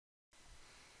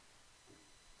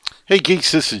Hey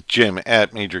geeks, this is Jim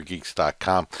at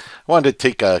MajorGeeks.com. I wanted to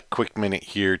take a quick minute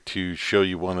here to show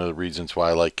you one of the reasons why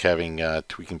I like having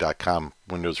Tweaking.com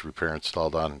Windows Repair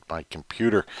installed on my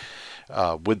computer.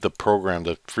 With the program,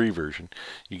 the free version,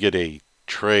 you get a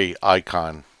tray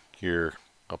icon here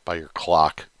up by your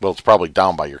clock. Well, it's probably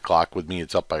down by your clock. With me,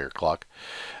 it's up by your clock.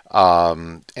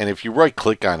 And if you right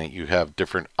click on it, you have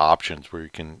different options where you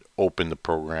can open the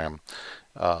program,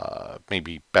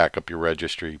 maybe back up your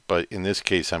registry. But in this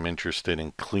case, I'm interested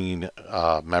in clean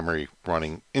memory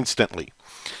running instantly.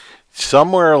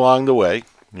 Somewhere along the way,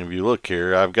 if you look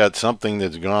here, I've got something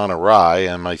that's gone awry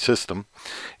on my system,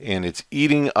 and it's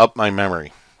eating up my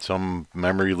memory. Some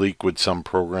memory leak with some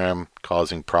program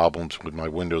causing problems with my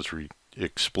Windows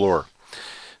Explorer.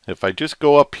 If I just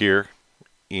go up here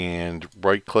and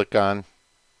right click on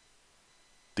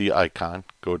the icon,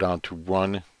 go down to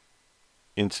run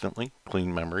instantly,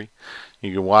 clean memory,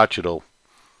 you can watch it'll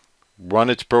run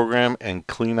its program and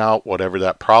clean out whatever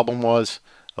that problem was,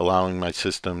 allowing my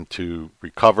system to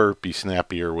recover, be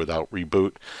snappier without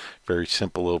reboot. Very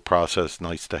simple little process,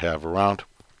 nice to have around.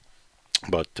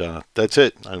 But that's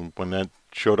it. When that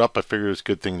showed up, I figured it was a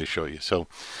good thing to show you. So,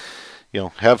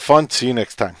 have fun. See you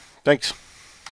next time. Thanks.